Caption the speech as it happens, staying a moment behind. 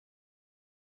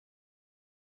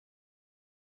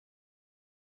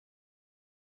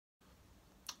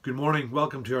Good morning,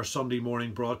 welcome to our Sunday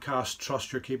morning broadcast.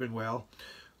 Trust you're keeping well.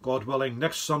 God willing,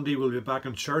 next Sunday we'll be back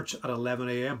in church at 11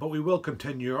 AM, but we will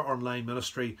continue our online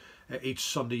ministry each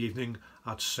Sunday evening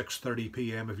at 6:30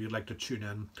 PM if you'd like to tune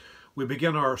in. We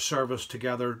begin our service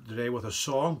together today with a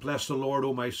song, Bless the Lord,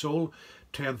 O my soul,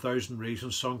 10,000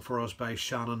 Reasons, sung for us by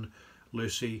Shannon,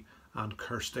 Lucy and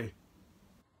Kirsty.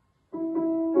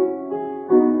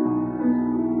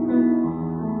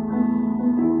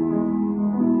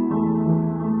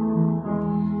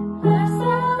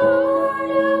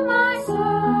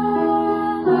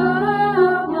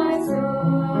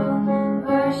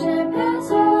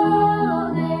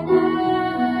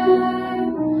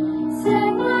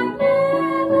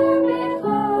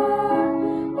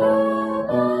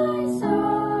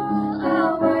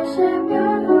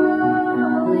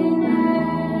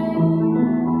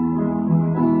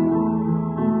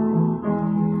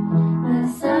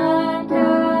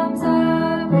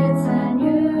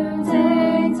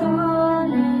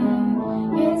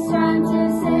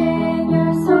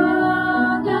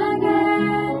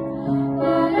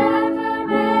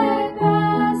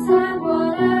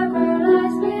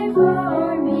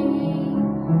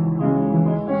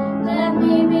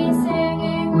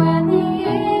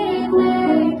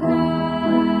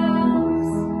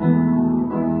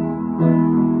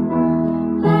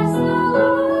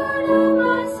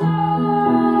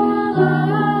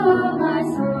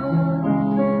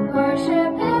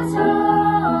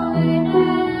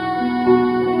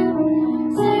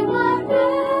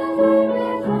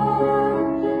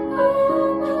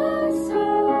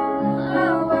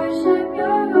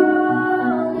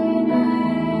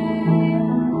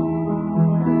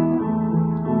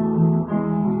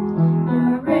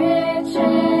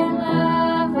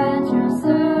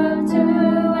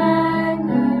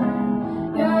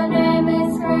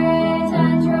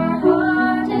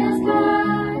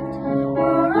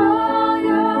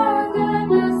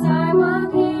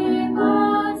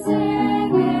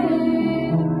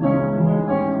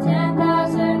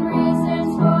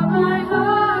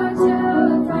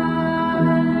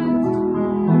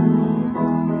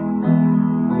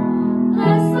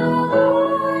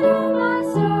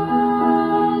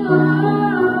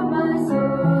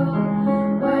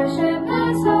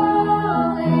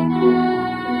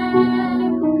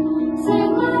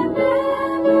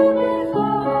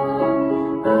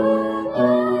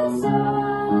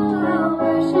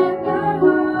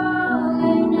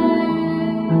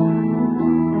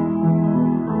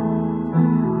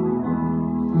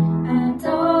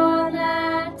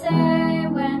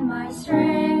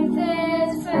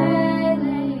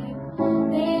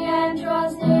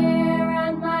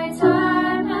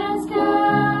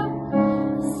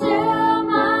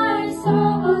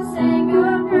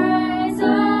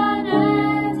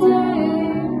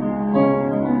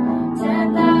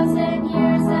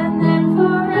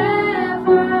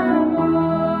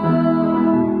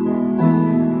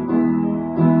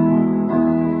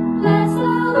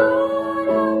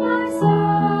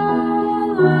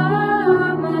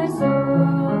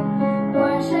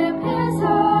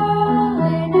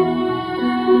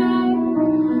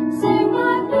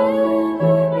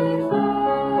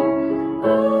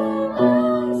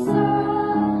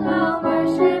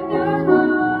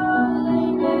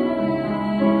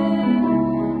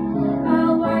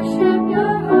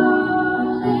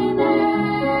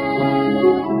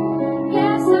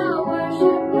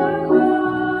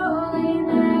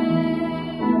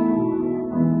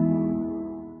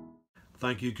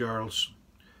 Thank you, girls.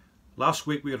 Last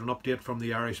week we had an update from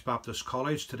the Irish Baptist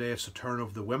College. Today it's the turn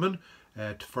of the women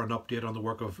for an update on the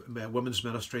work of women's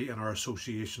ministry in our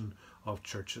Association of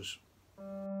Churches.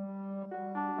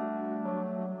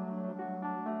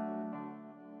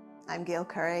 I'm Gail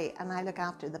Curry and I look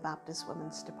after the Baptist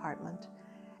Women's Department.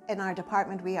 In our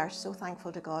department we are so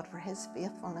thankful to God for His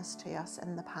faithfulness to us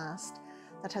in the past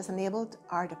that has enabled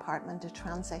our department to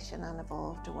transition and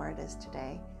evolve to where it is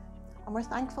today. And we're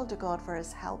thankful to God for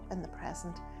His help in the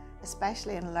present,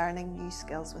 especially in learning new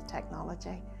skills with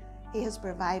technology. He has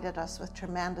provided us with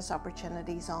tremendous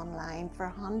opportunities online for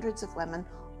hundreds of women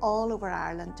all over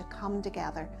Ireland to come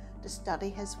together to study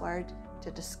His Word,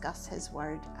 to discuss His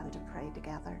Word and to pray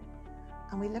together.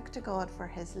 And we look to God for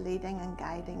His leading and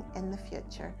guiding in the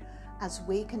future as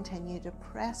we continue to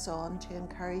press on to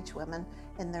encourage women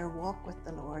in their walk with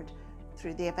the Lord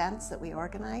through the events that we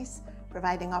organise,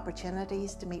 providing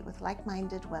opportunities to meet with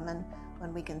like-minded women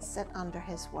when we can sit under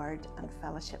His Word and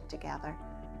fellowship together.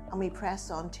 And we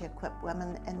press on to equip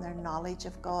women in their knowledge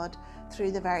of God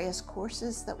through the various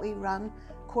courses that we run,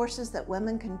 courses that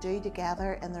women can do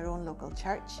together in their own local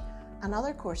church, and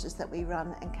other courses that we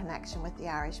run in connection with the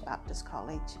Irish Baptist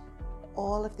College.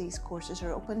 All of these courses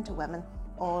are open to women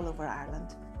all over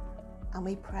Ireland. And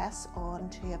we press on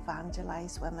to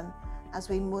evangelise women as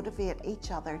we motivate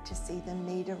each other to see the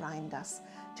need around us,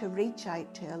 to reach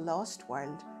out to a lost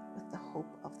world with the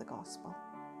hope of the gospel.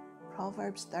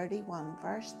 Proverbs 31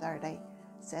 verse 30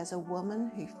 says, "A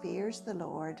woman who fears the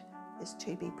Lord is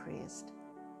to be praised."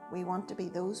 We want to be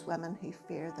those women who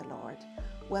fear the Lord,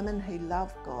 women who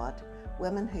love God,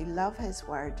 women who love His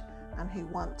word, and who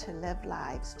want to live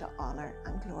lives to honour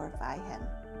and glorify Him.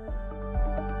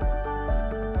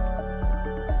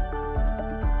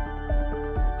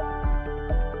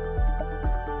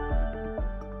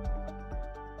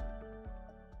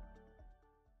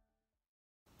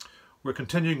 We're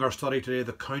continuing our study today,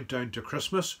 the countdown to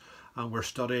Christmas, and we're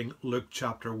studying Luke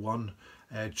chapter 1.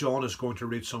 John is going to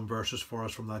read some verses for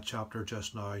us from that chapter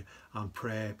just now and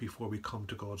pray before we come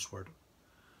to God's word.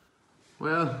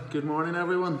 Well, good morning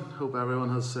everyone. Hope everyone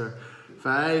has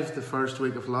survived the first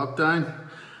week of lockdown,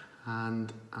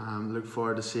 and look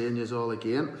forward to seeing you all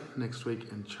again next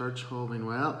week in church, all being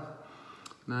well.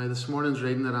 Now, this morning's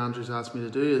reading that Andrew's asked me to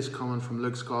do is coming from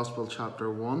Luke's Gospel chapter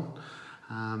 1.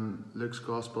 Luke's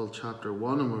Gospel chapter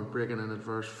 1, and we're breaking in at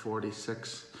verse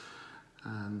 46.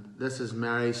 And this is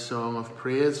Mary's song of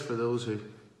praise for those who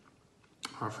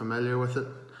are familiar with it.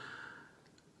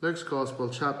 Luke's Gospel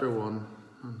chapter 1,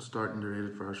 I'm starting to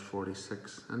read at verse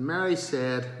 46. "And Mary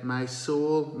said, My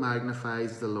soul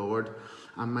magnifies the Lord,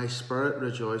 and my spirit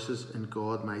rejoices in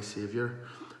God my Saviour.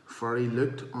 For he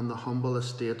looked on the humble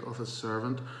estate of his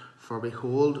servant. For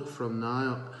behold, from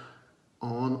now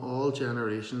on all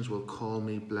generations will call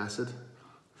me blessed.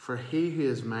 For he who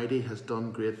is mighty has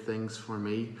done great things for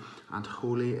me, and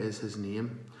holy is his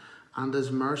name. And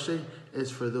his mercy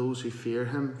is for those who fear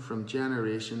him from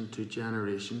generation to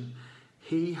generation.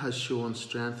 He has shown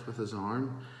strength with his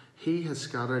arm. He has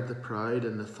scattered the proud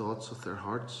in the thoughts of their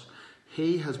hearts.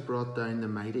 He has brought down the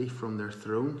mighty from their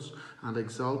thrones, and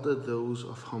exalted those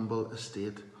of humble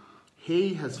estate.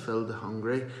 He has filled the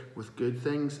hungry with good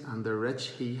things, and the rich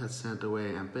he has sent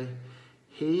away empty.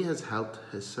 He has helped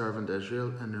his servant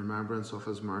Israel in remembrance of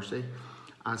his mercy,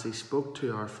 as he spoke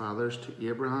to our fathers, to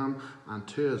Abraham, and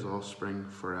to his offspring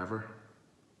forever."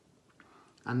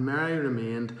 And Mary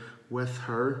remained with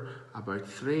her about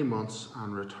 3 months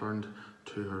and returned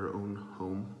to her own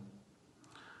home.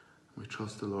 We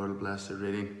trust the Lord will bless the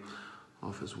reading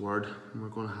of his word, and we're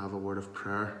going to have a word of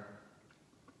prayer.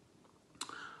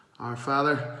 Our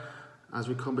Father, as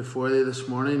we come before thee this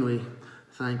morning, we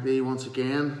thank thee once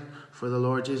again for the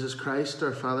Lord Jesus Christ.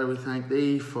 Our Father, we thank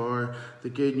thee for the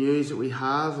good news that we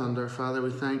have, and our Father, we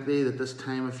thank thee that this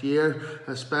time of year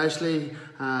especially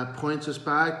points us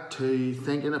back to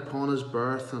thinking upon his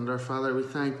birth. And our Father, we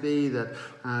thank thee that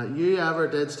you ever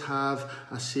didst have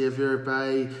a Saviour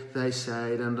by thy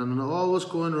side, and when all was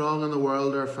going wrong in the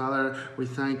world, our Father, we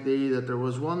thank thee that there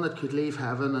was one that could leave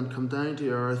heaven and come down to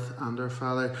earth. And our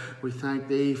Father, we thank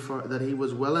thee for that he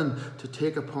was willing to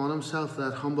take upon himself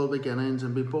that humble beginnings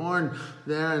and be born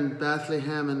there in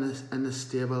Bethlehem in the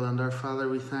stable. And our Father,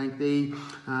 we thank thee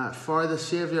for the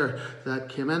Saviour that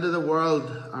came into the world,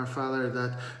 our Father,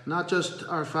 that not just,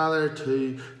 our Father,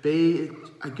 to be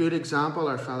a good example,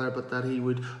 our Father, but that he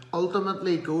would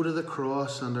ultimately go to the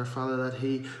cross, and our Father, that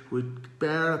he would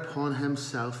bear upon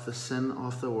himself the sin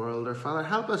of the world. Our Father,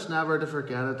 help us never to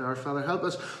forget it. Our Father, help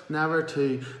us never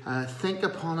to think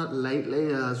upon it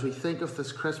lightly as we think of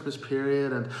this Christmas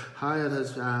period and how it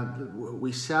has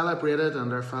we celebrate it.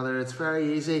 And our Father, it's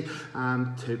very easy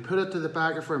to put it to the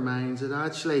back of our minds that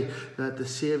actually that the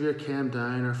Saviour came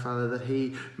down, our Father, that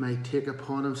he might take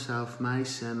upon himself my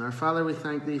sin. Our Father, we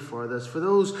thank thee for this. For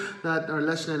those that are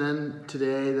listening in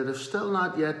today that have still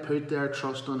not yet put their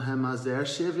trust on him as their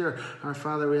Saviour, our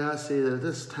Father, we ask thee that at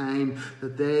this time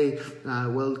that they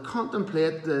will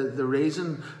contemplate the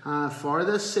reason for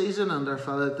this season, and our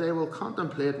Father, that they will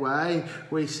contemplate why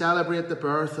we celebrate the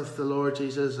birth of the Lord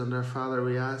Jesus. And our Father,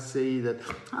 we ask thee that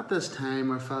at this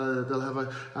time, our Father, that they'll have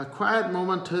a quiet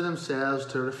moment to themselves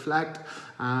to reflect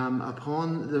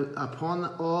upon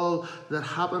all that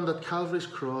happened at Calvary's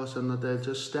cross, and that they'll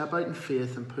just step out in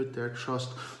faith and put their trust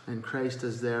in Christ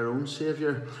as their own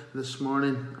Saviour this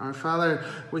morning. Our Father,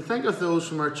 we think of those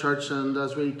from our church, and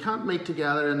as we can't meet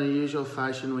together in the usual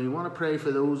fashion, we want to pray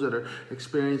for those that are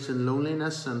experiencing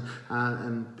loneliness and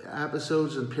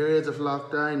episodes and periods of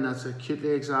lockdown that's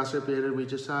acutely exacerbated. We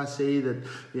just ask thee that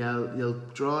you'll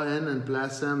draw in and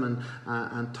bless them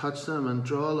and touch them and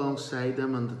draw alongside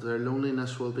them, and that their loneliness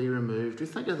darkness will be removed. We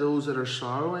think of those that are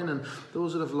sorrowing and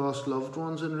those that have lost loved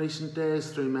ones in recent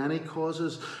days through many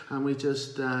causes, and we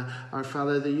just, our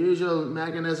Father, the usual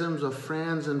mechanisms of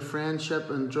friends and friendship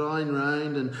and drawing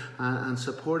round and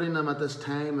supporting them at this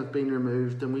time have been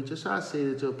removed, and we just ask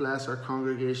you that you'll bless our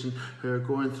congregation who are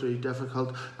going through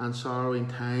difficult and sorrowing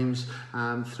times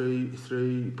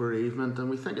through bereavement. And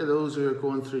we think of those who are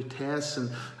going through tests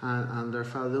and our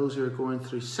Father, those who are going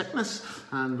through sickness,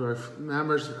 and our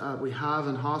members we have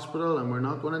in hospital, and we're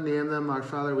not going to name them. Our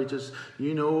Father, we just,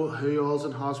 you know who all's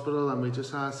in hospital, and we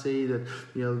just ask you that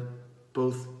you'll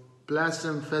both bless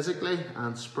them physically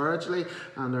and spiritually,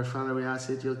 and our Father, we ask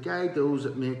that you'll guide those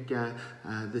that make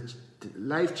the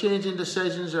life-changing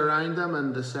decisions around them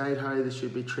and decide how they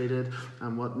should be treated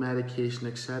and what medication,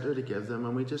 etc., to give them.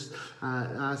 And we just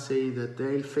ask you that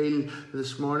they'll feel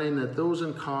this morning that those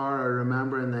in Carr are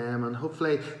remembering them, and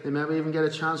hopefully they maybe even get a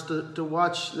chance to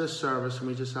watch this service. And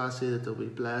we just ask you that they'll be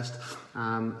blessed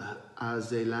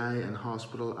as they lie in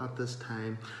hospital at this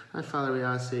time. And Father, we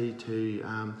ask thee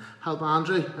to help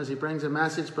Andrew as he brings a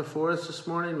message before us this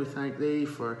morning. We thank thee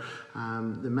for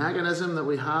the mechanism that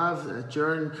we have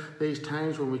during these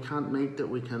times when we can't meet, that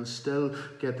we can still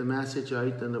get the message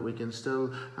out, and that we can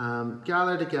still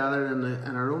gather together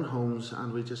in our own homes.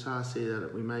 And we just ask thee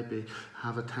that we might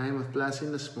have a time of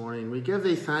blessing this morning. We give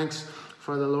thee thanks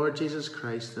for the Lord Jesus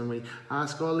Christ, and we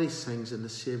ask all these things in the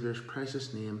Saviour's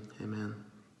precious name. Amen.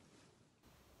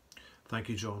 Thank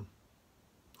you, John.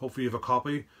 Hopefully you have a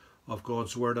copy of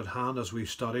God's Word at hand as we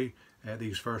study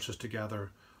these verses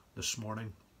together this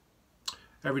morning.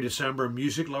 Every December,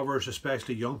 music lovers,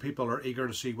 especially young people, are eager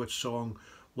to see which song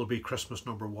will be Christmas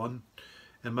number one.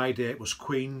 In my day, it was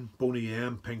Queen, Boney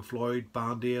M, Pink Floyd,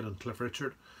 Band Aid and Cliff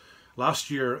Richard. Last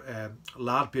year,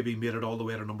 Lad Baby made it all the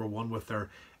way to number one with their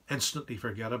instantly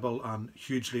forgettable and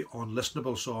hugely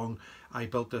unlistenable song, I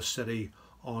Built This City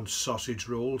on Sausage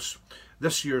Rolls.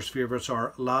 This year's favourites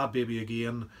are Lad Baby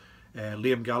Again,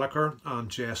 Liam Gallagher and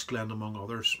Jess Glenn, among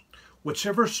others.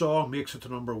 Whichever song makes it to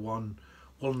number one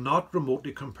will not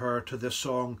remotely compare to this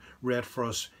song read for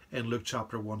us in Luke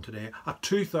chapter 1 today. A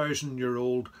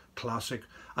 2,000-year-old classic,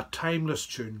 a timeless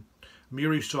tune.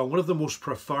 Mary's song, one of the most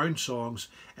profound songs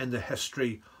in the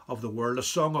history of the world, a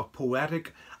song of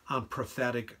poetic and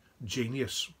prophetic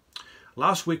genius.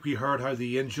 Last week we heard how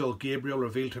the angel Gabriel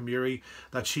revealed to Mary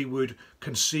that she would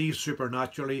conceive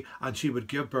supernaturally and she would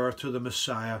give birth to the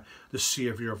Messiah, the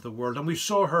Saviour of the world. And we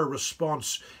saw her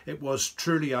response. It was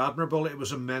truly admirable. It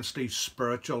was immensely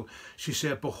spiritual. She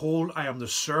said, "Behold, I am the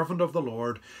servant of the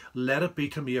Lord. Let it be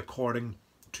to me according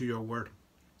to your word."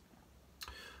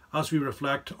 As we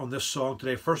reflect on this song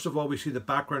today, first of all, we see the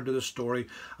background of the story,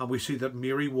 and we see that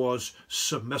Mary was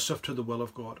submissive to the will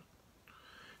of God.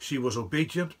 She was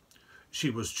obedient. She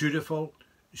was dutiful,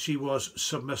 she was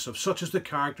submissive. Such is the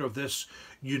character of this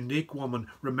unique woman.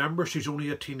 Remember, she's only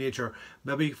a teenager,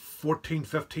 maybe 14,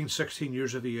 15, 16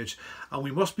 years of age, and we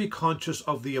must be conscious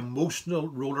of the emotional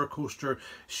roller coaster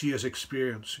she is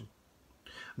experiencing.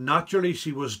 Naturally,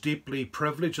 she was deeply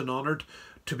privileged and honoured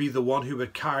to be the one who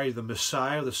would carry the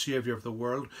Messiah, the Saviour of the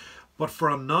world. But for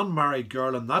a non-married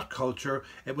girl in that culture,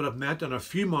 it would have meant in a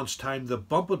few months' time the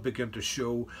bump would begin to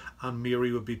show and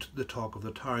Mary would be the talk of the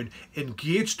town,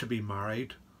 engaged to be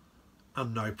married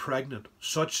and now pregnant.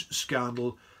 Such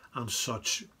scandal and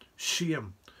such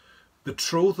shame.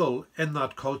 Betrothal in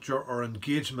that culture, or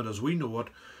engagement as we know it,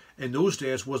 in those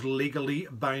days was legally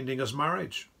binding as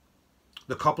marriage.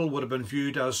 The couple would have been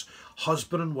viewed as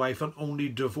husband and wife, and only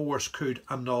divorce could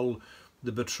annul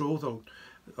the betrothal.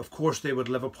 Of course, they would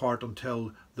live apart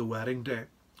until the wedding day.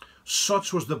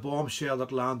 Such was the bombshell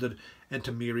that landed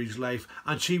into Mary's life,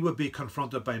 and she would be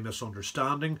confronted by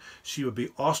misunderstanding. She would be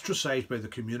ostracised by the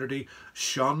community,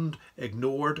 shunned,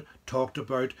 ignored, talked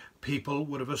about. People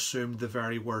would have assumed the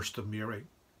very worst of Mary.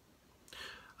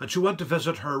 And she went to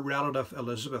visit her relative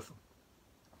Elizabeth.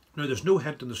 Now, there's no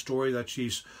hint in the story that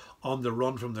she's on the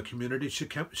run from the community.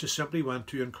 She simply went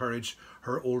to encourage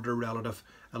her older relative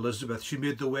Elizabeth. She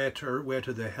made the way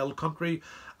to the hill country,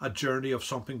 a journey of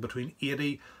something between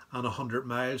 80 and 100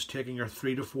 miles, taking her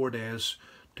 3 to 4 days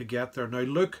to get there. Now,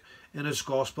 Luke in his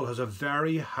gospel has a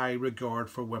very high regard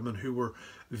for women who were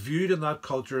viewed in that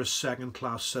culture as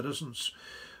second-class citizens.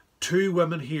 Two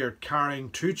women here carrying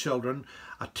two children,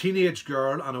 a teenage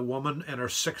girl and a woman in her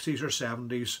 60s or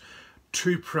 70s,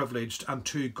 two privileged and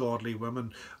two godly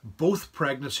women, both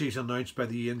pregnancies announced by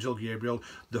the angel Gabriel,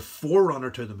 the forerunner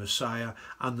to the Messiah,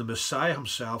 and the Messiah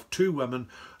himself, two women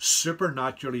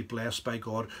supernaturally blessed by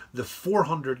God. The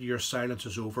 400-year silence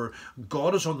is over.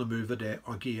 God is on the move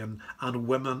again, and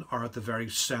women are at the very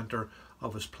centre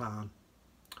of his plan.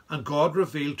 And God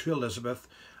revealed to Elizabeth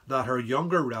that her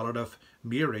younger relative,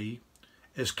 Mary,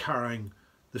 is carrying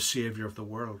the Saviour of the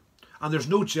world. And there's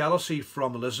no jealousy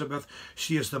from Elizabeth.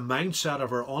 She has the mindset of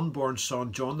her unborn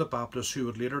son, John the Baptist, who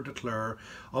would later declare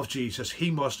of Jesus, he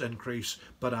must increase,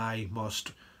 but I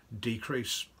must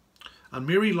decrease. And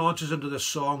Mary launches into this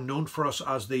song known for us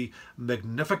as the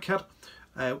Magnificat,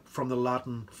 from the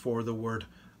Latin for the word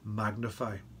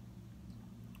magnify.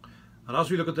 And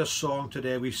as we look at this song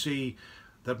today, we see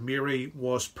that Mary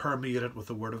was permeated with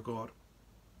the Word of God.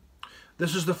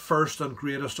 This is the first and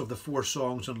greatest of the 4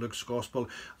 songs in Luke's Gospel.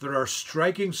 There are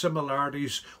striking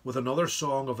similarities with another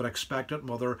song of an expectant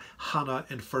mother, Hannah,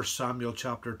 in 1 Samuel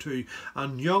chapter 2.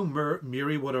 And young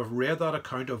Mary would have read that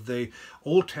account of the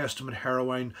Old Testament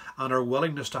heroine and her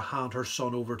willingness to hand her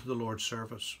son over to the Lord's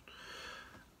service.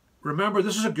 Remember,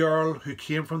 this is a girl who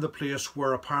came from the place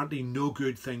where apparently no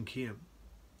good thing came.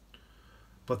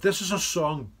 But this is a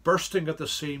song bursting at the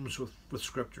seams with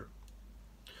Scripture.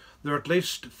 There are at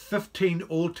least 15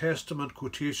 Old Testament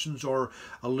quotations or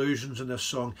allusions in this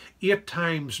song. 8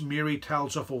 times Mary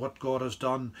tells of what God has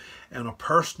done on a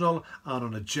personal and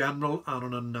on a general and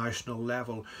on a national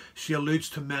level. She alludes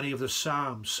to many of the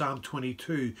Psalms, Psalm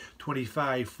 22,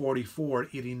 25, 44,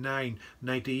 89,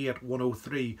 98,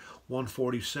 103,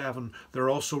 147. There are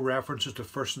also references to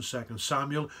 1 and 2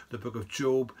 Samuel, the book of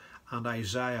Job, and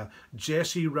Isaiah.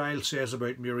 J.C. Ryle says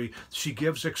about Mary, she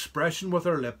gives expression with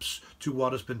her lips to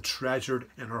what has been treasured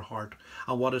in her heart.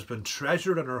 And what has been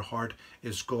treasured in her heart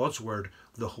is God's Word,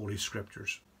 the Holy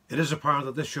Scriptures. It is apparent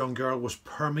that this young girl was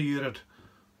permeated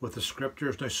with the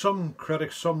Scriptures. Now, some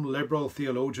critics, some liberal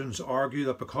theologians argue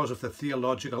that because of the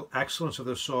theological excellence of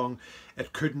this song,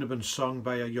 it couldn't have been sung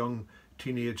by a young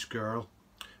teenage girl.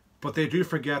 But they do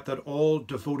forget that all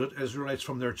devoted Israelites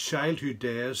from their childhood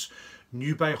days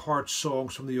knew by heart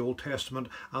songs from the Old Testament,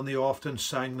 and they often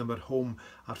sang them at home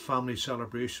at family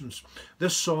celebrations.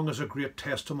 This song is a great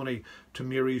testimony to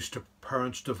Mary's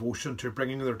parents' devotion to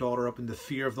bringing their daughter up in the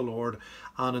fear of the Lord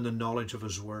and in the knowledge of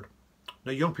His Word.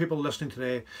 Now, young people listening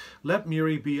today, let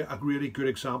Mary be a really good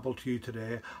example to you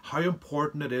today how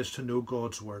important it is to know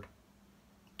God's Word,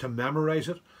 to memorize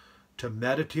it, to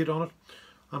meditate on it.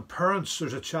 And parents,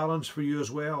 there's a challenge for you as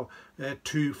well,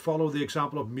 to follow the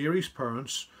example of Mary's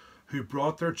parents, who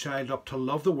brought their child up to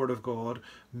love the Word of God.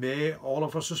 May all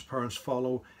of us as parents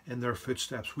follow in their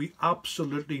footsteps. We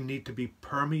absolutely need to be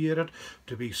permeated,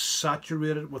 to be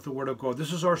saturated with the Word of God.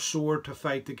 This is our sword to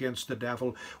fight against the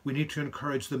devil. We need to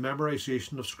encourage the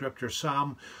memorization of Scripture.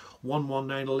 Psalm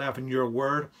 119:11, your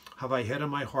word have I hid in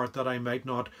my heart that I might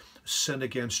not sin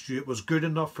against you. It was good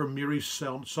enough for Mary's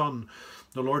son,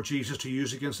 the Lord Jesus, to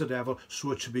use against the devil,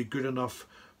 so it should be good enough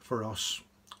for us.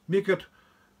 Make it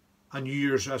a New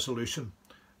Year's resolution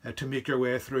to make your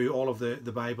way through all of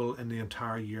the Bible in the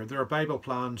entire year. There are Bible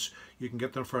plans. You can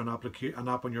get them for an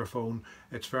app on your phone.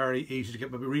 It's very easy to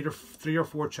get. Maybe read 3 or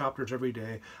 4 chapters every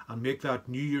day and make that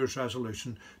New Year's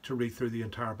resolution to read through the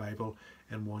entire Bible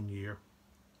in 1 year.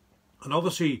 And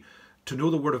obviously, to know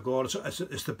the Word of God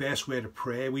is the best way to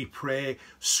pray. We pray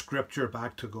Scripture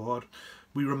back to God.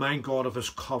 We remind God of His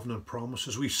covenant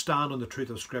promises. We stand on the truth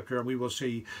of Scripture, and we will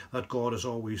see that God is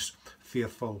always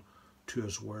faithful to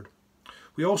His Word.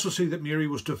 We also see that Mary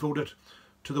was devoted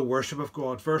to the worship of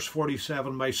God. Verse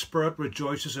 47, my spirit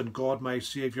rejoices in God my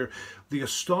Saviour. The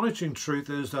astonishing truth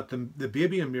is that the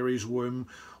baby in Mary's womb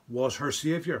was her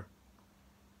Saviour,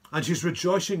 and she's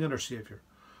rejoicing in her Saviour.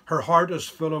 Her heart is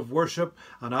full of worship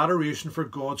and adoration for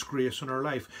God's grace in her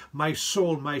life. My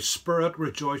soul, my spirit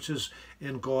rejoices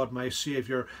in God my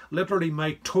Saviour. Literally,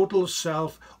 my total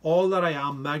self, all that I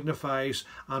am, magnifies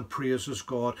and praises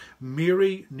God.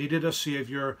 Mary needed a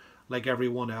Saviour like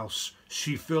everyone else.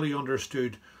 She fully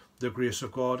understood the grace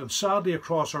of God. And sadly,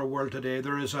 across our world today,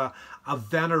 there is a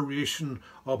veneration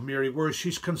of Mary, where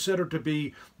she's considered to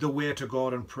be the way to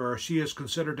God in prayer. She is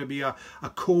considered to be a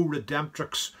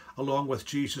co-redemptrix along with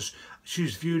Jesus.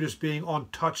 She's viewed as being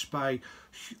untouched by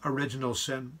original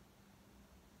sin.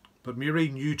 But Mary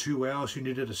knew too well she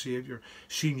needed a Saviour.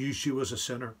 She knew she was a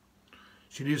sinner.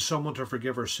 She needed someone to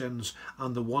forgive her sins,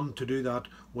 and the one to do that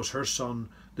was her Son,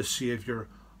 the Saviour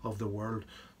of the world.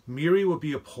 Mary would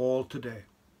be appalled today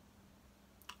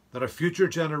that a future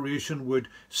generation would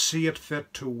see it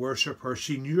fit to worship her.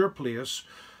 She knew her place,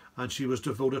 and she was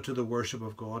devoted to the worship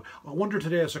of God. I wonder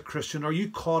today, as a Christian, are you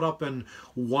caught up in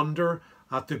wonder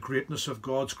at the greatness of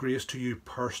God's grace to you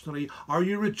personally? Are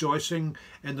you rejoicing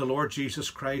in the Lord Jesus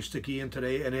Christ again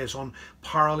today, in His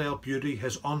unparalleled beauty,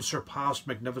 His unsurpassed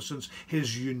magnificence,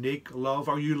 His unique love?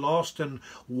 Are you lost in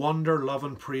wonder, love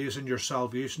and praise in your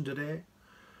salvation today?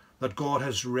 That God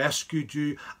has rescued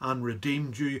you and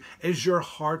redeemed you? Is your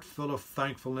heart full of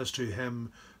thankfulness to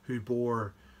Him who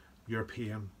bore your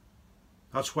pain.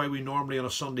 That's why we normally on a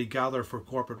Sunday gather for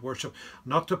corporate worship,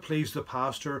 not to please the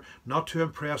pastor, not to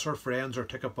impress our friends or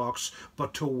tick a box,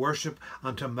 but to worship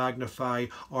and to magnify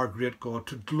our great God,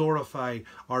 to glorify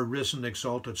our risen,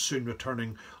 exalted, soon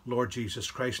returning Lord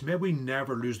Jesus Christ. May we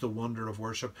never lose the wonder of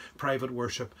worship, private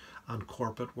worship and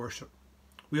corporate worship.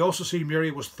 We also see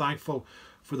Mary was thankful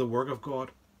for the work of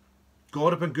God.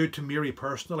 God had been good to Mary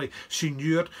personally. She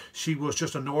knew it. She was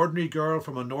just an ordinary girl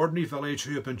from an ordinary village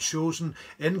who had been chosen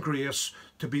in grace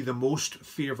to be the most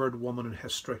favoured woman in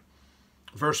history.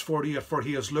 Verse 48, for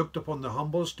he has looked upon the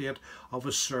humble estate of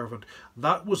his servant.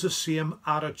 That was the same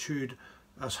attitude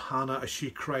as Hannah as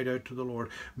she cried out to the Lord.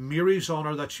 Mary's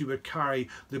honour that she would carry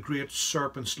the great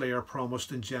serpent slayer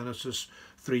promised in Genesis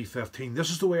 3:15. This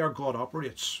is the way our God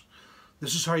operates.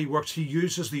 This is how he works. He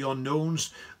uses the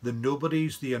unknowns, the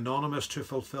nobodies, the anonymous to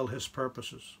fulfill his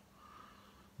purposes.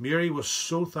 Mary was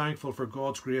so thankful for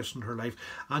God's grace in her life,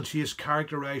 and she is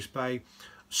characterised by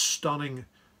stunning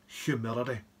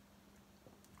humility.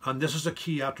 And this is a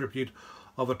key attribute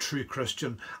of a true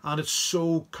Christian, and it's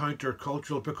so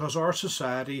countercultural because our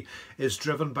society is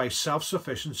driven by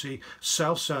self-sufficiency,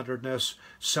 self-centeredness,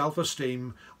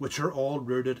 self-esteem, which are all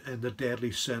rooted in the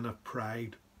deadly sin of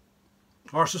pride.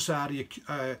 Our society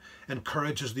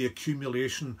encourages the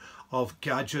accumulation of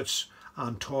gadgets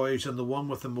and toys, and the one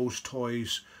with the most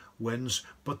toys wins.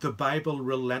 But the Bible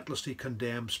relentlessly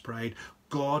condemns pride.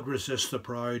 God resists the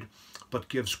proud, but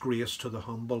gives grace to the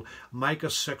humble. Micah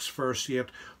 6 verse 8,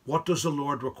 what does the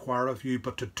Lord require of you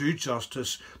but to do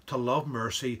justice, to love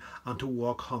mercy, and to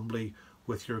walk humbly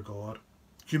with your God?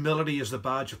 Humility is the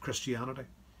badge of Christianity.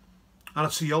 And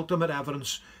it's the ultimate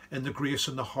evidence in the grace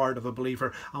in the heart of a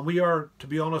believer. And we are, to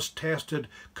be honest, tested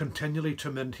continually to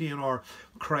maintain our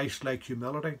Christ-like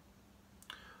humility.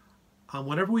 And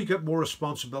whenever we get more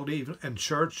responsibility, even in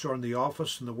church or in the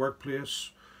office, in the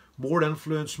workplace, more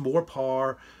influence, more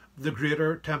power, the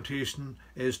greater temptation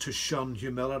is to shun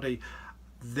humility.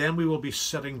 Then we will be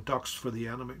sitting ducks for the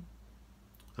enemy.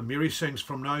 And Mary sings,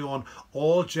 from now on,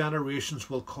 all generations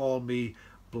will call me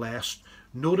blessed.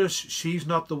 Notice she's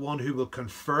not the one who will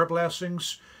confer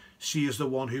blessings. She is the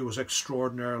one who was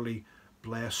extraordinarily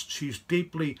blessed. She's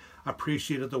deeply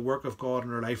appreciated the work of God in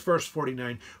her life. Verse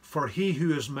 49, for he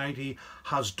who is mighty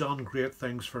has done great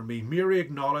things for me. Mary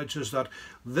acknowledges that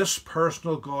this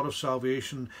personal God of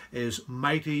salvation is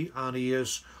mighty and he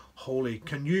is holy.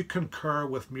 Can you concur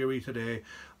with Mary today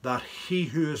that he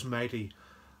who is mighty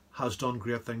has done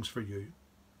great things for you?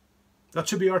 That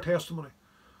should be our testimony.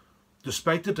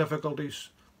 Despite the difficulties,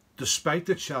 despite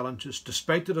the challenges,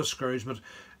 despite the discouragement,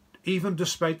 even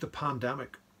despite the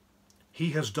pandemic, he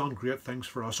has done great things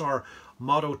for us. Our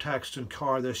motto text in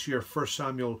Carr this year, 1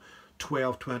 Samuel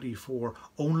 12:24,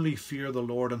 only fear the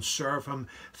Lord and serve him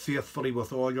faithfully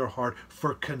with all your heart,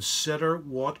 for consider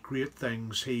what great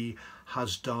things he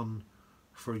has done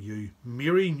for you.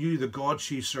 Mary knew the God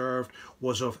she served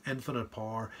was of infinite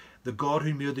power, the God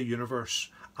who made the universe.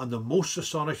 And the most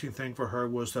astonishing thing for her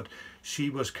was that she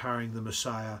was carrying the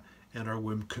Messiah in her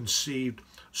womb, conceived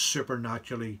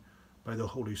supernaturally by the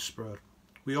Holy Spirit.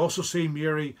 We also see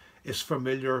Mary is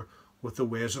familiar with the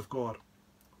ways of God.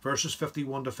 Verses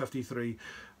 51 to 53,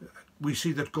 we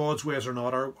see that God's ways are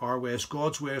not our ways.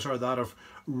 God's ways are that of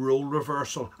role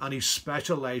reversal, and he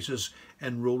specialises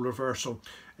in role reversal.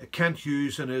 Kent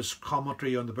Hughes, in his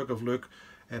commentary on the book of Luke,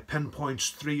 pinpoints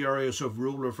 3 areas of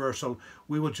role reversal.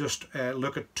 We will just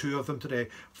look at 2 of them today.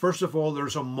 First of all,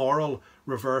 there's a moral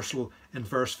reversal in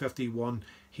verse 51.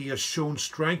 He has shown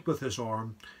strength with his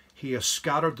arm. He has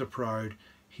scattered the proud.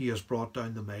 He has brought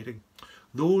down the mighty.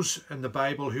 Those in the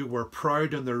Bible who were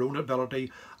proud in their own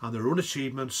ability and their own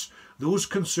achievements, those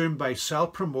consumed by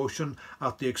self-promotion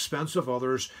at the expense of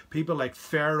others, people like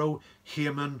Pharaoh,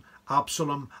 Haman,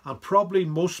 Absalom, and probably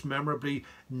most memorably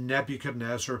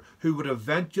Nebuchadnezzar, who would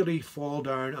eventually fall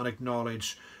down and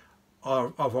acknowledge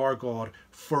of our God,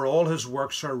 for all his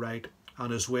works are right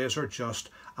and his ways are just,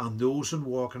 and those who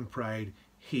walk in pride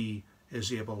he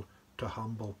is able to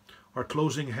humble. Our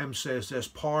closing hymn says this,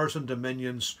 powers and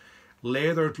dominions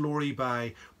lay their glory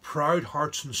by, proud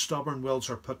hearts and stubborn wills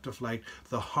are put to flight,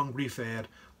 the hungry fed,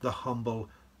 the humble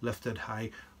lifted high.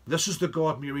 This is the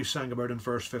God Mary sang about in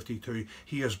verse 52.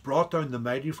 He has brought down the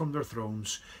mighty from their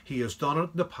thrones. He has done it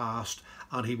in the past,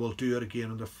 and he will do it again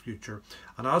in the future.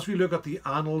 And as we look at the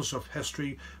annals of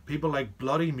history, people like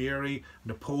Bloody Mary,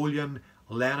 Napoleon,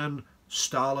 Lenin,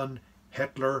 Stalin,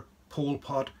 Hitler, Pol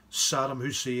Pot, Saddam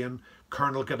Hussein,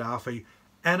 Colonel Gaddafi,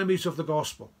 enemies of the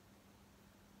gospel.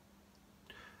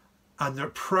 And they're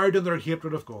proud in their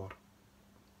hatred of God.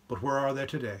 But where are they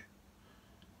today?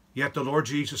 Yet the Lord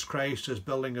Jesus Christ is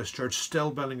building his church,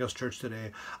 still building his church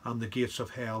today, and the gates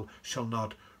of hell shall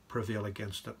not prevail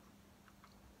against it.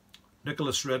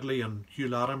 Nicholas Ridley and Hugh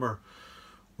Latimer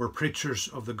were preachers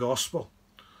of the gospel,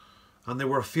 and they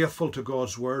were faithful to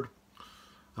God's word.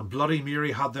 And Bloody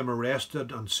Mary had them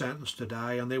arrested and sentenced to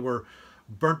die, and they were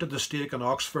burnt at the stake in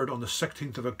Oxford on the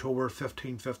 16th of October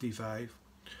 1555.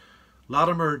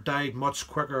 Latimer died much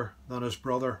quicker than his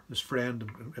brother, his friend,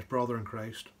 and his brother in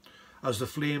Christ. As the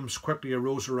flames quickly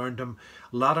arose around him,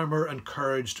 Latimer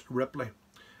encouraged Ripley.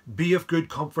 "Be of good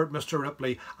comfort, Mr.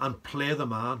 Ripley, and play the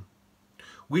man.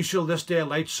 We shall this day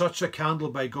light such a candle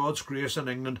by God's grace in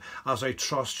England as I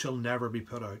trust shall never be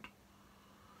put out.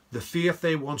 The faith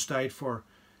they once died for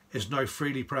is now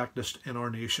freely practised in our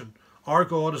nation. Our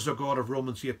God is the God of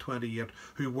Romans 8:28,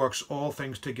 who works all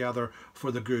things together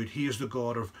for the good. He is the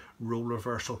God of role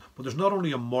reversal." But there's not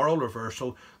only a moral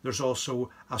reversal, there's also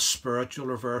a spiritual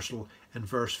reversal in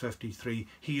verse 53.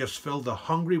 "He has filled the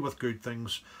hungry with good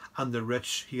things, and the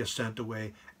rich he has sent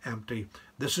away empty."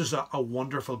 This is a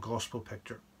wonderful gospel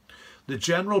picture. The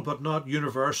general but not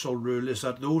universal rule is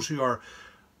that those who are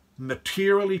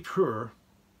materially poor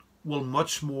will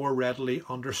much more readily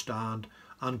understand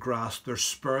and grasp their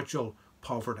spiritual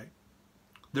poverty.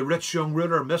 The rich young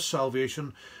ruler missed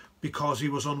salvation because he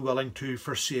was unwilling to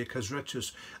forsake his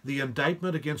riches. The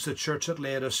indictment against the church at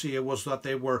Laodicea was that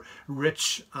they were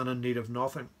rich and in need of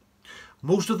nothing.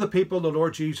 Most of the people the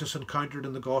Lord Jesus encountered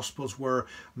in the Gospels were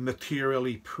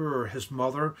materially poor. His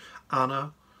mother,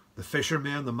 Anna, the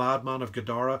fisherman, the madman of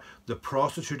Gadara, the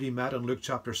prostitute he met in Luke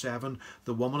chapter 7,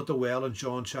 the woman at the well in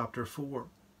John chapter 4.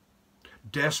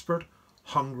 Desperate,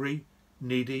 hungry,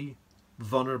 needy,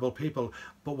 vulnerable people.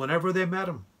 But whenever they met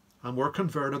him and were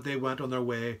converted, they went on their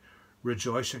way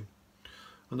rejoicing.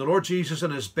 And the Lord Jesus, in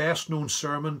his best known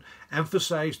sermon,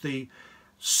 emphasized the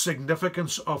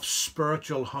significance of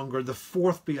spiritual hunger, the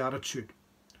fourth beatitude.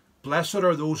 "Blessed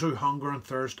are those who hunger and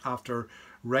thirst after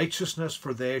righteousness,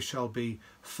 for they shall be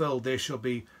filled," they shall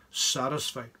be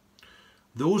satisfied.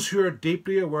 Those who are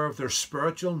deeply aware of their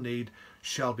spiritual need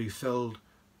shall be filled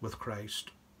with Christ.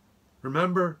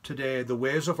 Remember today, the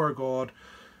ways of our God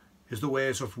is the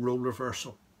ways of role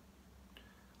reversal.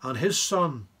 And his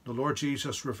Son, the Lord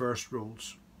Jesus, reversed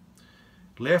roles.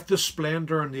 Left the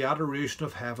splendour and the adoration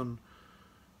of heaven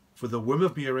for the womb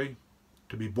of Mary,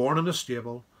 to be born in a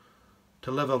stable,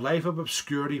 to live a life of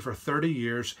obscurity for 30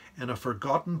 years in a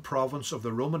forgotten province of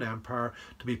the Roman Empire,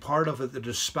 to be part of the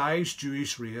despised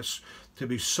Jewish race, to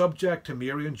be subject to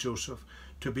Mary and Joseph,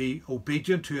 to be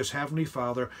obedient to his heavenly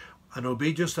Father, an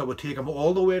obedience that would take him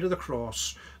all the way to the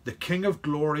cross, the King of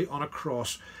glory on a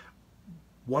cross.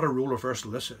 What a role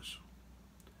reversal this is.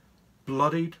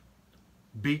 Bloodied,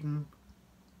 beaten,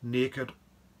 naked,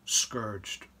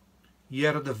 scourged.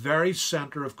 Yet at the very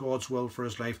centre of God's will for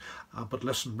his life. But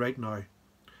listen, right now,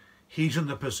 he's in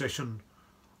the position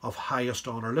of highest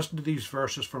honour. Listen to these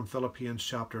verses from Philippians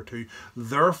chapter 2.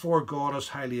 "Therefore God has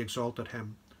highly exalted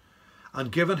him,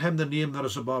 and given him the name that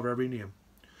is above every name,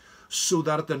 so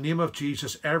that at the name of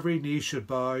Jesus every knee should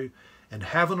bow in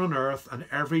heaven and earth, and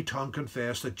every tongue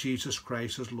confess that Jesus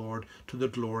Christ is Lord, to the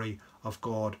glory of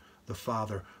God the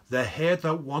Father." The head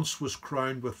that once was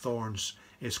crowned with thorns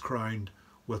is crowned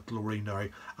with glory now.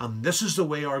 And this is the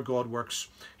way our God works.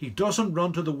 He doesn't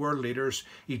run to the world leaders.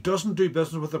 He doesn't do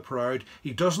business with the proud.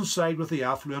 He doesn't side with the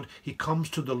affluent. He comes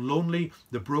to the lonely,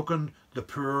 the broken, the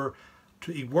poor.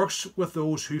 He works with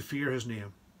those who fear his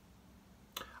name.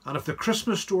 And if the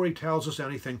Christmas story tells us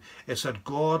anything, it's that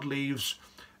God leaves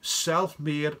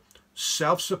self-made,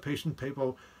 self-sufficient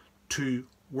people to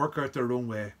work out their own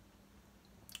way,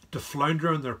 to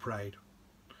flounder in their pride.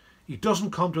 He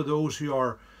doesn't come to those who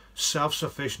are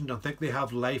self-sufficient and think they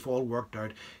have life all worked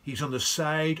out. He's on the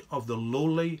side of the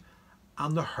lowly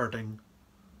and the hurting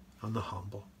and the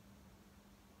humble.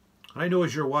 I know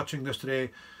as you're watching this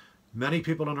today, many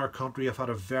people in our country have had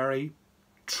a very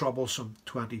troublesome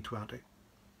 2020.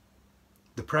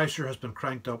 The pressure has been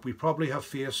cranked up. We probably have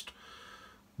faced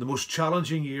the most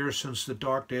challenging year since the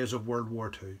dark days of World War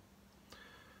II.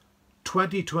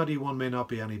 2021 may not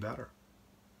be any better.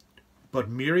 But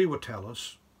Mary would tell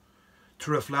us to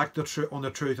reflect on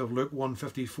the truth of Luke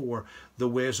 1:54, the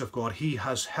ways of God. He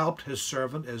has helped his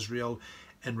servant Israel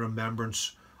in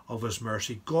remembrance of his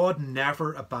mercy. God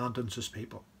never abandons his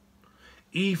people,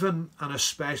 even and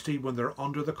especially when they're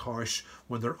under the cosh,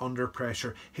 when they're under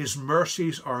pressure. His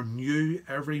mercies are new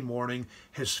every morning.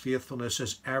 His faithfulness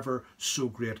is ever so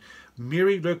great.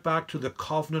 Mary looked back to the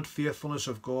covenant faithfulness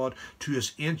of God, to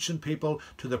his ancient people,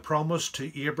 to the promise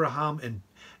to Abraham in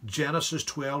Genesis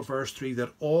 12 verse 3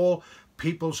 that all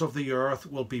peoples of the earth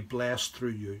will be blessed through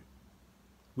you.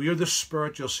 We are the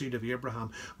spiritual seed of Abraham.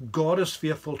 God is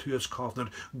faithful to his covenant.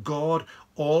 God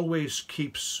always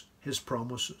keeps his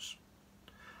promises.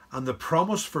 And the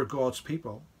promise for God's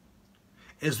people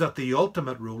is that the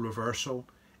ultimate role reversal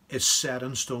is set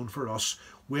in stone for us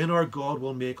when our God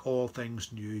will make all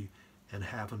things new in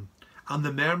heaven. And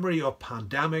the memory of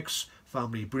pandemics,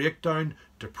 family breakdown,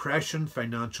 depression,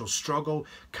 financial struggle,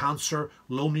 cancer,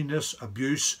 loneliness,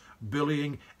 abuse,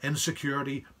 bullying,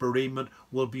 insecurity, bereavement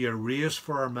will be erased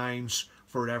from our minds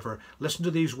forever. Listen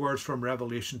to these words from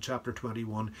Revelation chapter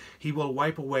 21. He will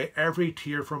wipe away every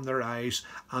tear from their eyes,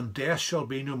 and death shall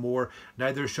be no more,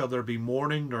 neither shall there be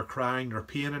mourning, nor crying, nor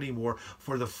pain any more,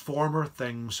 for the former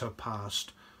things have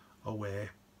passed away.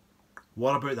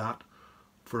 What about that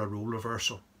for a role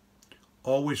reversal?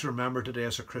 Always remember today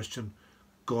as a Christian,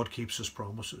 God keeps his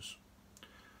promises.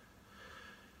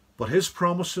 But his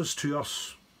promises to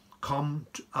us come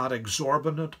at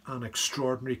exorbitant and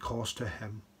extraordinary cost to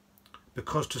him.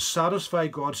 Because to satisfy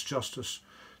God's justice,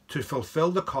 to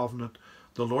fulfill the covenant,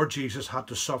 the Lord Jesus had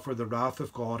to suffer the wrath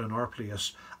of God in our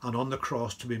place and on the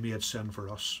cross to be made sin for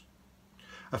us.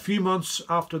 A few months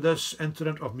after this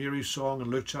incident of Mary's song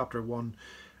in Luke chapter 1,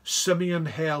 Simeon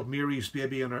held Mary's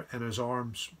baby in his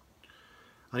arms.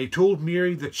 And he told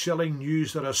Mary the chilling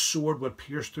news that a sword would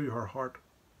pierce through her heart.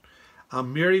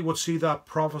 And Mary would see that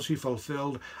prophecy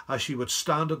fulfilled as she would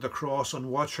stand at the cross and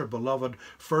watch her beloved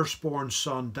firstborn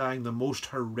son dying the most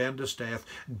horrendous death,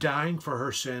 dying for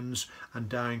her sins and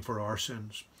dying for our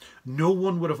sins. No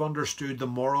one would have understood the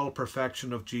moral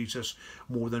perfection of Jesus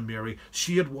more than Mary.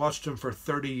 She had watched him for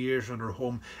 30 years in her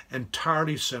home,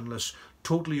 entirely sinless,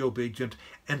 totally obedient,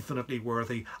 infinitely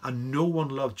worthy, and no one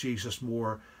loved Jesus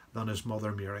more than his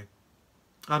mother Mary.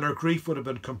 And her grief would have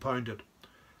been compounded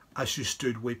as she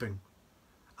stood weeping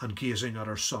and gazing at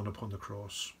her son upon the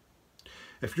cross.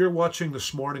 If you're watching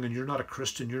this morning and you're not a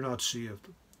Christian, you're not saved,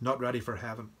 not ready for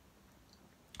heaven,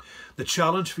 the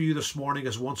challenge for you this morning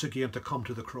is once again to come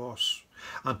to the cross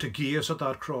and to gaze at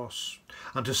that cross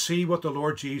and to see what the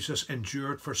Lord Jesus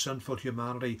endured for sinful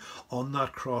humanity on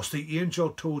that cross. The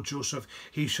angel told Joseph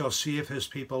he shall save his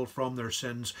people from their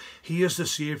sins. He is the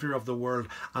Saviour of the world,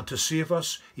 and to save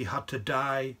us he had to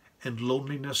die in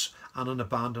loneliness and in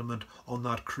abandonment on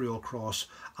that cruel cross.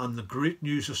 And the great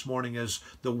news this morning is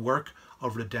the work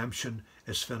of redemption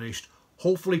is finished.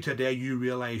 Hopefully today you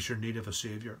realise your need of a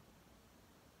Saviour.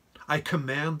 I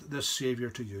commend this Saviour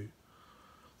to you.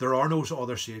 There are no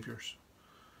other saviours.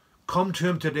 Come to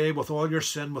him today with all your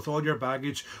sin, with all your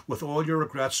baggage, with all your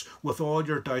regrets, with all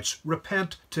your doubts.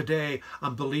 Repent today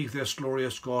and believe this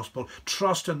glorious gospel.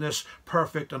 Trust in this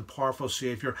perfect and powerful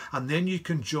Saviour, and then you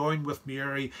can join with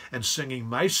Mary in singing,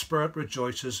 "My spirit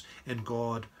rejoices in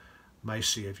God, my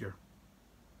Saviour."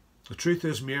 The truth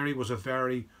is, Mary was a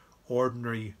very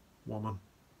ordinary woman,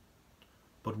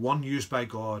 but one used by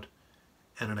God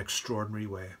in an extraordinary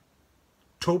way.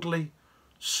 Totally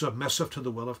submissive to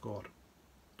the will of God,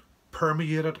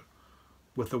 permeated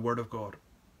with the Word of God,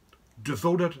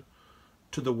 devoted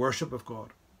to the worship of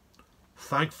God,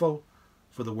 thankful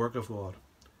for the work of God,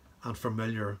 and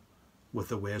familiar with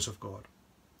the ways of God.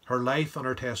 Her life and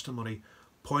her testimony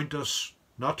point us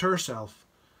not to herself,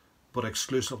 but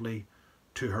exclusively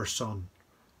to her Son,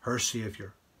 her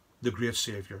Saviour, the great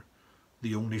Saviour,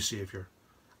 the only Saviour,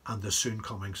 and the soon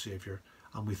coming Saviour.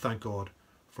 And we thank God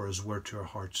for his word to our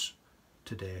hearts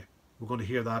today. We're going to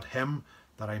hear that hymn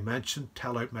that I mentioned,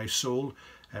 "Tell Out My Soul,"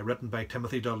 written by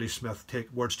Timothy Dudley Smith,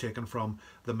 words taken from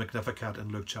the Magnificat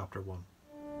in Luke chapter 1.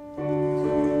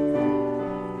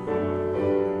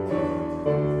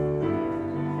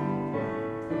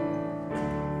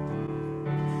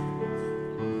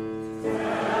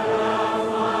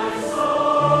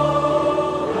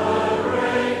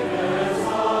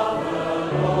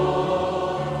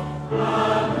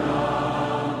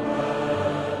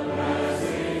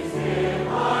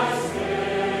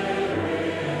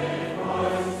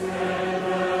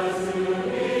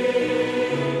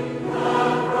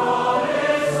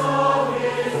 All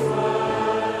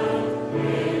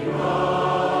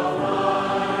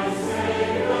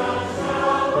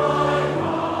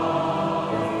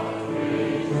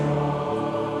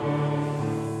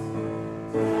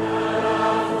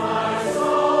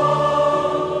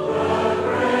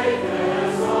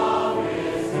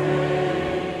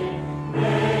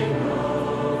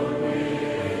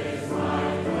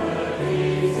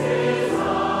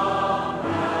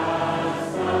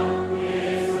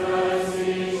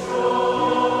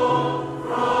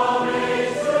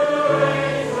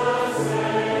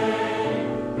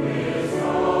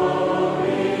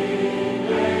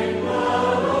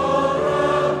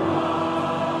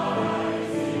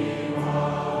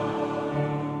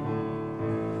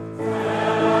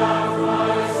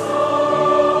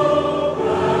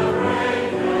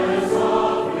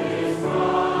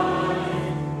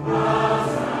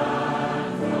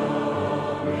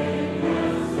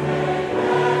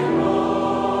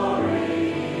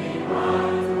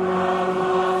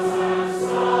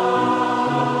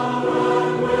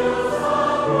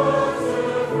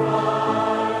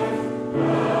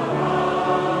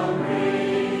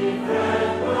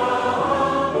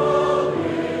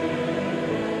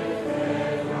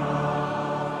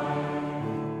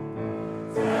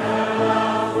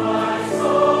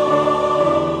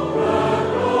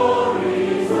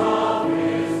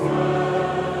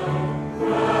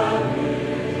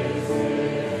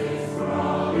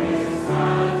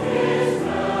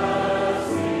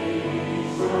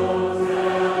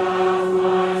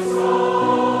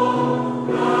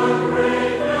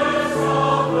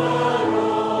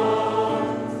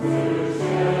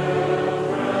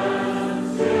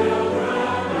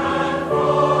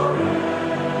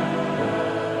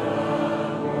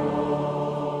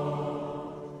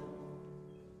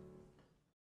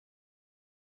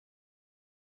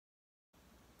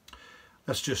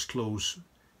Let's just close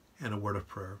in a word of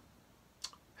prayer.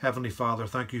 Heavenly Father,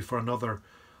 thank you for another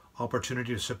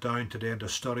opportunity to sit down today and to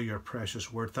study your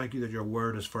precious word. Thank you that your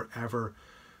word is forever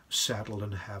settled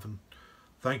in heaven.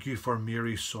 Thank you for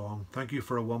Mary's song. Thank you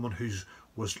for a woman who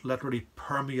was literally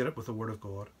permeated with the word of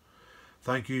God.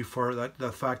 Thank you for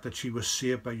the fact that she was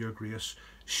saved by your grace.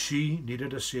 She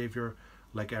needed a saviour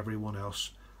like everyone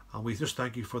else. And we just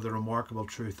thank you for the remarkable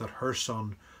truth that her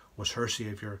son was her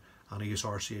saviour and he is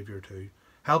our saviour too.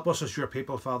 Help us as your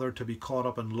people, Father, to be caught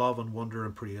up in love and wonder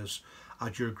and praise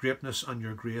at your greatness and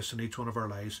your grace in each one of our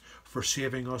lives, for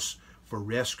saving us, for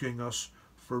rescuing us,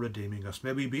 for redeeming us.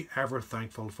 May we be ever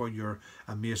thankful for your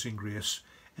amazing grace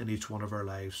in each one of our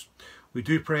lives. We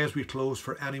do pray as we close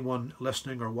for anyone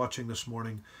listening or watching this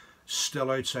morning still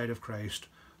outside of Christ,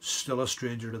 still a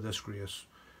stranger to this grace.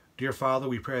 Dear Father,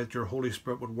 we pray that your Holy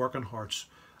Spirit would work in hearts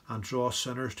and draw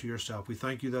sinners to yourself. We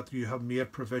thank you that you have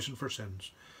made provision for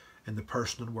sins in the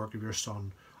person and work of your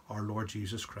Son, our Lord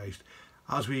Jesus Christ.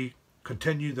 As we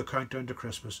continue the countdown to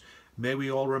Christmas, may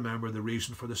we all remember the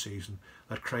reason for the season,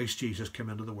 that Christ Jesus came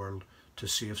into the world to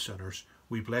save sinners.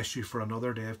 We bless you for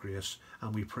another day of grace,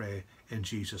 and we pray in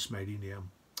Jesus' mighty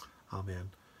name.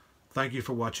 Amen. Thank you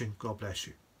for watching. God bless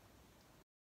you.